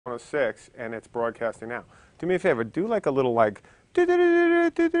DS106, and it's broadcasting now. Do me a favor, do like a little like,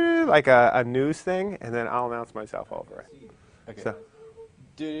 like a news thing, and then I'll announce myself over it. Okay. So,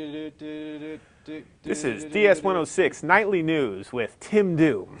 this is DS106 Nightly News with Tim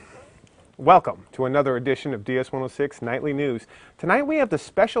Doom. Welcome to another edition of DS106 Nightly News. Tonight we have the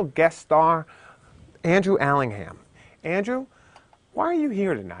special guest star, Andrew Allingham. Andrew, why are you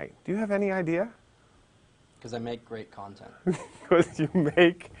here tonight? Do you have any idea? Because I make great content. Because you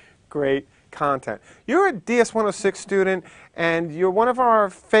make great content. You're a DS106 student, and you're one of our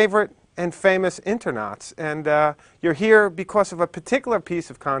favorite and famous internauts. And you're here because of a particular piece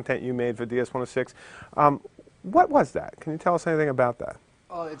of content you made for DS106. What was that? Can you tell us anything about that?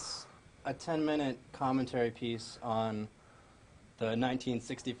 Well, it's a 10-minute commentary piece on the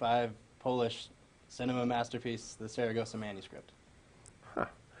 1965 Polish cinema masterpiece, the Saragossa manuscript. Huh.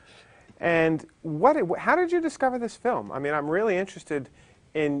 And how did you discover this film? I mean, I'm really interested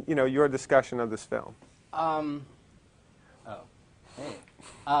in your discussion of this film.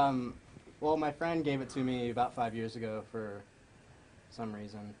 Well, my friend gave it to me about 5 years ago for some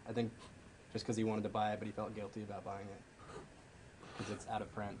reason. I think just because he wanted to buy it, but he felt guilty about buying it because it's out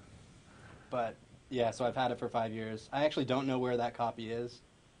of print. But yeah, so I've had it for 5 years. I actually don't know where that copy is.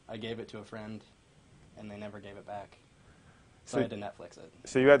 I gave it to a friend, and they never gave it back. So I had to Netflix it.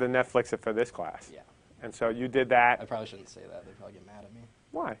 So you had to Netflix it for this class? Yeah. And so you did that. I probably shouldn't say that. They'd probably get mad at me.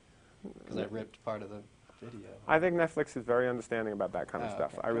 Why? Because I ripped part of the video. I think Netflix is very understanding about that kind of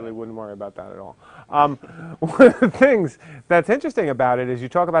stuff. Okay. I really wouldn't worry about that at all. One of the things that's interesting about it is you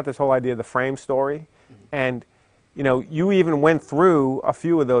talk about this whole idea of the frame story, and you even went through a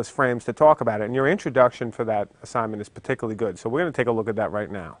few of those frames to talk about it, and your introduction for that assignment is particularly good. So we're going to take a look at that right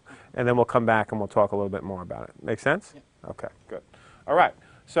now, and then we'll come back and we'll talk a little bit more about it. Make sense? Yep. Okay, good. All right.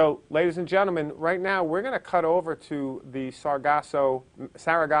 So, ladies and gentlemen, right now we're going to cut over to the Saragossa.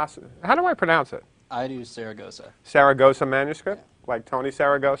 How do I pronounce it? I do Saragossa. Saragossa manuscript, yeah. like Tony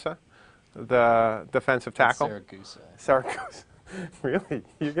Saragossa, the defensive tackle. Saragossa. Saragossa. Really,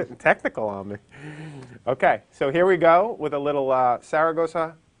 you're getting technical on me. Okay, so here we go with a little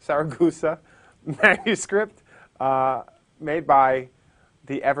Saragossa manuscript made by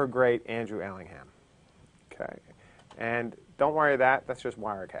the ever great Andrew Allingham. Okay, and don't worry that's just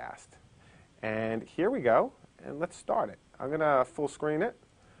Wirecast. And here we go, and let's start it. I'm going to full screen it,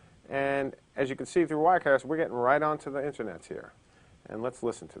 and as you can see through Wirecast, we're getting right onto the internet here. And let's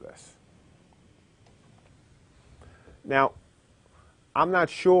listen to this. Now, I'm not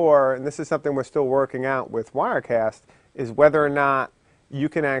sure, and this is something we're still working out with Wirecast, is whether or not you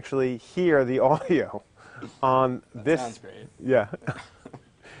can actually hear the audio on this. Sounds great. Yeah.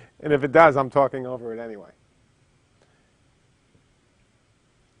 And if it does, I'm talking over it anyway.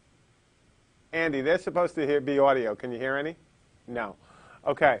 Andy, they're supposed to be audio. Can you hear any? No.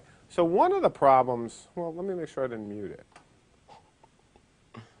 Okay. So one of the problems, well, let me make sure I didn't mute it.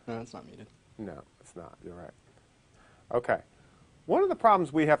 No, it's not muted. No, it's not. You're right. Okay. One of the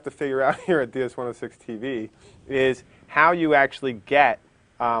problems we have to figure out here at ds106TV is how you actually get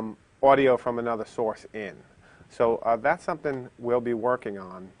audio from another source in. So that's something we'll be working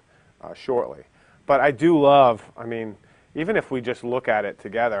on shortly. But I do love, I mean, even if we just look at it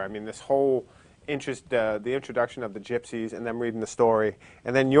together, I mean, this whole the introduction of the gypsies and them reading the story,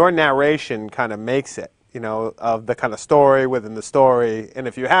 and then your narration kind of makes it, of the kind of story within the story. And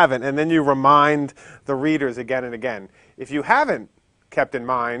if you haven't, and then you remind the readers again and again. If you haven't kept in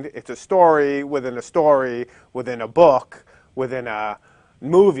mind, it's a story within a book, within a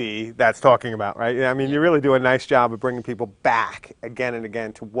movie that's talking about, right? I mean, you really do a nice job of bringing people back again and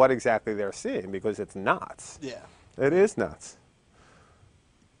again to what exactly they're seeing, because it's nuts. Yeah. It is nuts.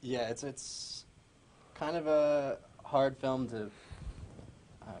 Yeah, it's kind of a hard film to,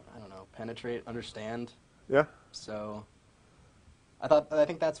 I don't know, penetrate, understand. Yeah. So I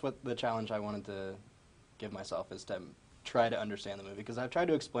think that's what the challenge I wanted to give myself, is to try to understand the movie, because I've tried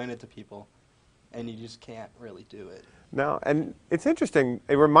to explain it to people, and you just can't really do it. No, and it's interesting.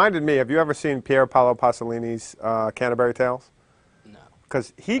 It reminded me, have you ever seen Pier Paolo Pasolini's Canterbury Tales? No.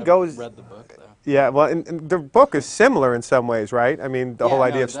 Because I've read the book, though. Yeah, well, and the book is similar in some ways, right? I mean, the whole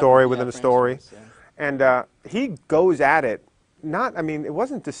idea of story within a story. Yeah. And he goes at it, I mean, it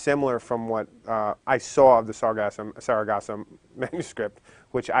wasn't dissimilar from what I saw of the Saragossa manuscript,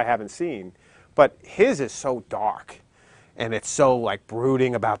 which I haven't seen. But his is so dark, and it's so, like,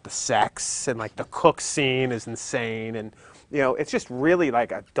 brooding about the sex, and, like, the cook scene is insane, and, it's just really,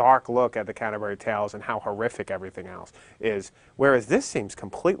 like, a dark look at the Canterbury Tales and how horrific everything else is, whereas this seems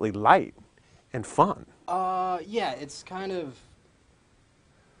completely light and fun. Yeah, it's kind of,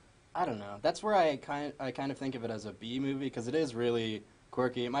 I don't know. That's where I kind of think of it as a B movie, because it is really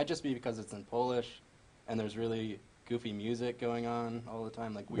quirky. It might just be because it's in Polish, and there's really goofy music going on all the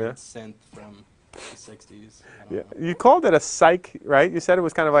time, like weird synth from the 60s. I don't know. You called it a psych, right? You said it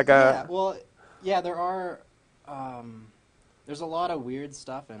was kind of like Yeah, well, yeah, there's a lot of weird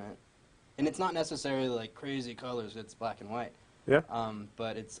stuff in it. And it's not necessarily like crazy colors, it's black and white. Yeah.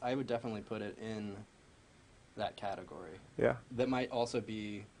 But I would definitely put it in that category. Yeah. That might also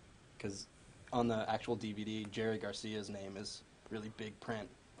be, because on the actual DVD, Jerry Garcia's name is really big print,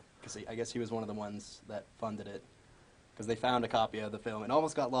 because I guess he was one of the ones that funded it, because they found a copy of the film. It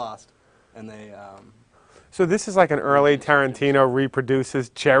almost got lost, and they... So this is like an early Tarantino reproduces.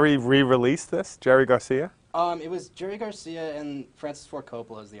 Jerry re-released this? Jerry Garcia? It was Jerry Garcia and Francis Ford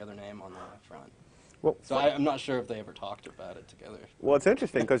Coppola is the other name on the front. Well, so I'm not sure if they ever talked about it together. Well, it's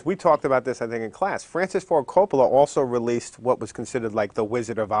interesting because we talked about this, I think, in class. Francis Ford Coppola also released what was considered like the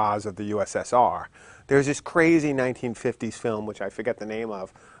Wizard of Oz of the USSR. There's this crazy 1950s film, which I forget the name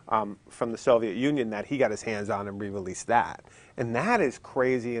of, from the Soviet Union that he got his hands on and re-released that. And that is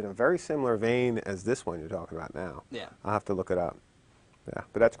crazy in a very similar vein as this one you're talking about now. Yeah. I'll have to look it up. Yeah,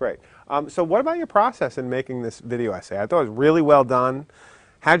 but that's great. So what about your process in making this video essay? I thought it was really well done.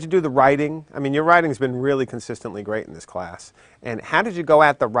 How'd you do the writing? I mean, your writing's been really consistently great in this class. And how did you go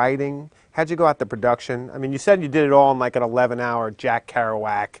at the writing? How'd you go at the production? I mean, you said you did it all in like an 11-hour Jack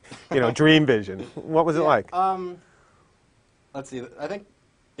Kerouac, dream vision. What was it like? Let's see. I think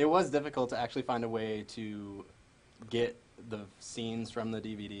it was difficult to actually find a way to get the scenes from the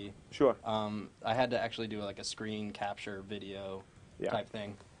DVD. Sure. I had to actually do like a screen capture video type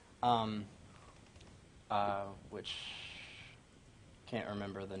thing, which... can't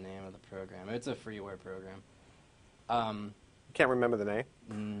remember the name of the program. It's a freeware program. Can't remember the name?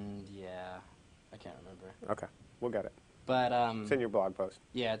 Yeah, I can't remember. Okay, we'll get it. But it's in your blog post.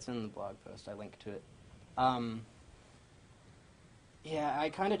 Yeah, it's in the blog post. I linked to it. Yeah, I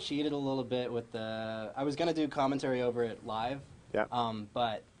kind of cheated a little bit with the... I was going to do commentary over it live. Yeah.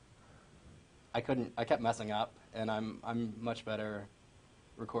 But I couldn't... I kept messing up, and I'm much better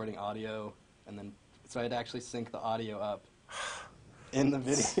recording audio, and then... So I had to actually sync the audio up in the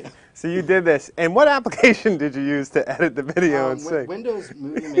video. So you did this. And what application did you use to edit the video and sync? Windows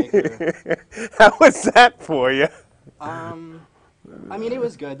Movie Maker. How was that for you? I mean, it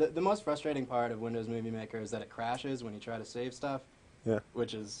was good. The most frustrating part of Windows Movie Maker is that it crashes when you try to save stuff. Yeah.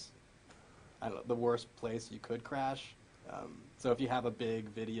 Which is, I don't know, the worst place you could crash. So if you have a big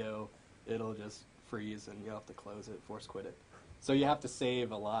video, it'll just freeze and you'll have to close it, force quit it. So you have to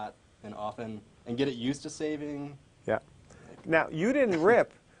save a lot and often and get it used to saving. Yeah. Now, you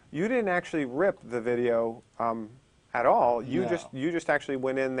didn't actually rip the video at all. You just actually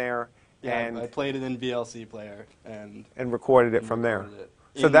went in there and I played it in VLC player and recorded it from there.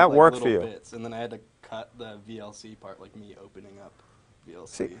 So that worked for you. Bits, and then I had to cut the VLC part, like me opening up VLC.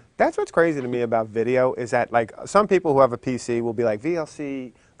 See, that's what's crazy to me about video is that like some people who have a PC will be like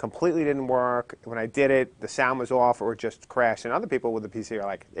VLC completely didn't work. When I did it, the sound was off or it just crashed. And other people with the PC are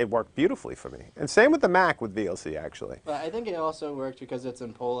like, it worked beautifully for me. And same with the Mac with VLC, actually. But I think it also worked because it's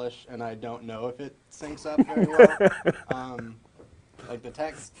in Polish, and I don't know if it syncs up very well. Like the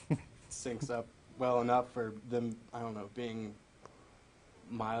text syncs up well enough for them, I don't know, being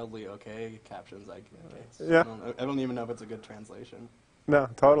mildly okay. Captions, I guess. Yeah. I don't even know if it's a good translation. No,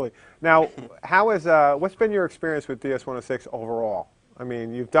 totally. Now, what's been your experience with DS106 overall? I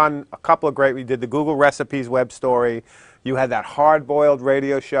mean, you've done a couple of great, we did the Google Recipes web story, you had that Hard-Boiled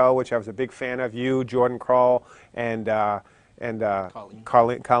radio show, which I was a big fan of, you, Jordan Kroll, and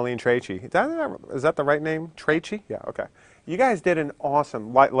Colleen Tracey. Is that the right name? Tracey? Yeah, okay. You guys did an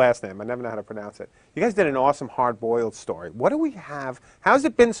awesome, last name, I never know how to pronounce it. You guys did an awesome Hard-Boiled story. What do we have, how's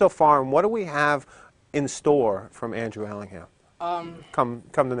it been so far, and what do we have in store from Andrew Allingham? Come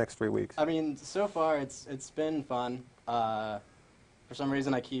the next 3 weeks. I mean, so far it's been fun. For some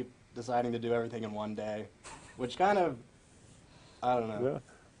reason, I keep deciding to do everything in one day, which kind of, I don't know.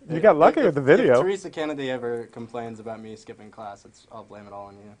 Yeah. You got lucky with the video. If Teresa Kennedy ever complains about me skipping class, I'll blame it all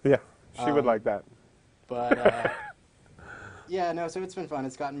on you. Yeah, she would like that. But, yeah, no, so it's been fun.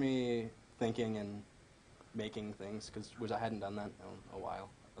 It's gotten me thinking and making things, which I hadn't done that in a while,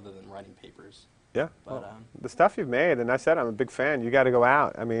 other than writing papers. Yeah, but, the stuff you've made, and I said I'm a big fan, you got to go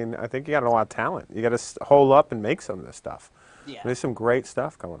out. I mean, I think you got a lot of talent. You got to hole up and make some of this stuff. Yeah. There's some great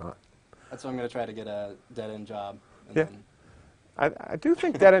stuff going on. That's why I'm going to try to get a dead-end job. And yeah. Then I do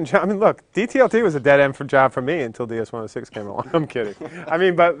think dead-end job, I mean, look, DTLT was a dead-end job for me until DS106 came along. I'm kidding. I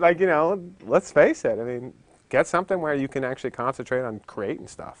mean, but, like, let's face it. I mean, get something where you can actually concentrate on creating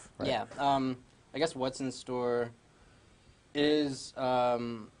stuff. Right? Yeah. I guess what's in store is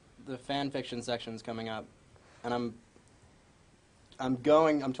the fan fiction section's coming up, and I'm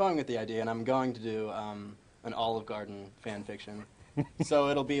toying with the idea, and I'm going to do an Olive Garden fan fiction. So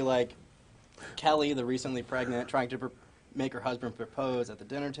it'll be like Kelly, the recently pregnant, trying to make her husband propose at the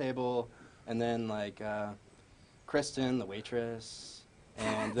dinner table, and then like Kristen, the waitress,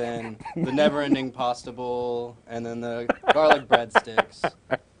 and then the never-ending pasta bowl, and then the garlic breadsticks,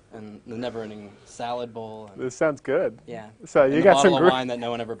 and the never-ending salad bowl. And this sounds good. yeah. So and you the got bottle some of wine that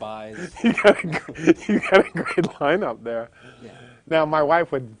no one ever buys. you got a great lineup there. Yeah. Now my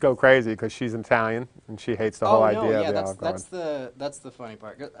wife would go crazy because she's Italian and she hates the whole idea of the Olive Garden. That's the funny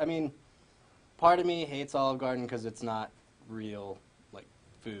part. I mean, part of me hates Olive Garden because it's not real like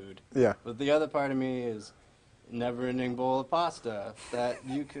food. Yeah. But the other part of me is never-ending bowl of pasta that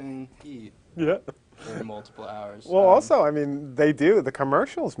you can eat. Yeah. For multiple hours. Well, also, I mean, the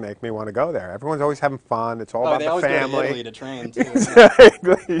commercials make me want to go there. Everyone's always having fun. It's all about the family. They always go to Italy to train, too.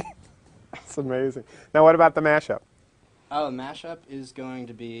 Exactly. It's amazing. Now, what about the mashup? Oh, the mashup is going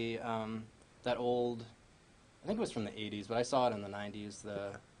to be that old, I think it was from the 80s, but I saw it in the 90s,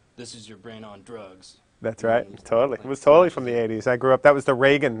 This Is Your Brain on Drugs. That's right. Totally. It was totally from the 80s. I grew up, that was the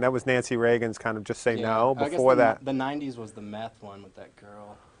Reagan, that was Nancy Reagan's kind of Just Say No before that. The 90s was the meth one with that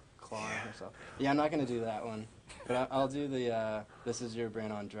girl. Herself. Yeah, I'm not going to do that one, but I'll do the This Is Your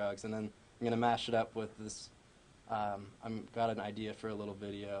Brain on Drugs, and then I'm going to mash it up with this, I've got an idea for a little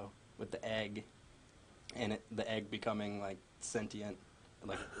video with the egg, and the egg becoming like sentient,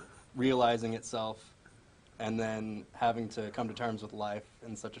 like realizing itself, and then having to come to terms with life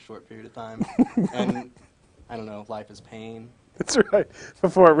in such a short period of time, and I don't know, life is pain. That's right.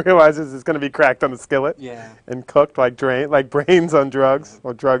 Before it realizes it's going to be cracked on the skillet. Yeah. And cooked like brains on drugs,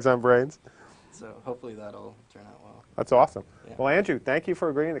 or drugs on brains. So hopefully that'll turn out well. That's awesome. Yeah. Well, Andrew, thank you for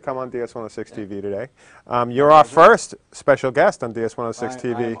agreeing to come on ds106TV today. You're our first special guest on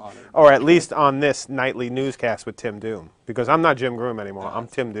ds106TV, or at least on this nightly newscast with Tim Doom, because I'm not Jim Groom anymore. I'm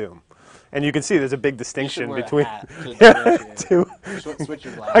Tim Doom. And you can see there's a big distinction between. Switch your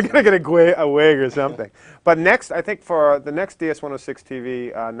glasses. I'm gonna get a wig or something. But next, I think for the next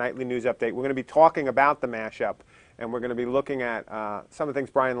ds106TV nightly news update, we're going to be talking about the mashup, and we're going to be looking at some of the things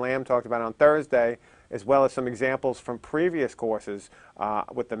Brian Lamb talked about on Thursday, as well as some examples from previous courses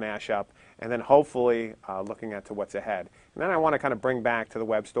with the mashup, and then hopefully looking at to what's ahead. And then I want to kind of bring back to the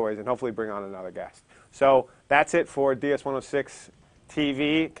web stories and hopefully bring on another guest. So that's it for DS106.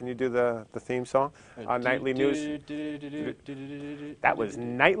 TV, can you do the theme song? Nightly News. That was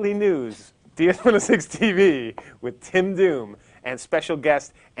Nightly News, DS106 TV with Tim Doom and special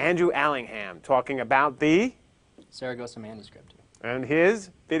guest Andrew Allingham talking about the Saragossa manuscript. And his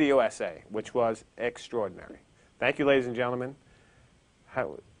video essay, which was extraordinary. Thank you, ladies and gentlemen.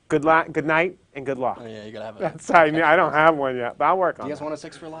 Good night and good luck. Oh, yeah, you gotta have it. That's sorry, I don't have one yet, but I'll work on it.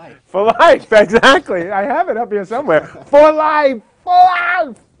 DS106 for life. For life, exactly. I have it up here somewhere. For life. For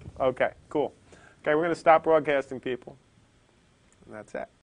life! Okay, cool. Okay, we're going to stop broadcasting, people. And that's it.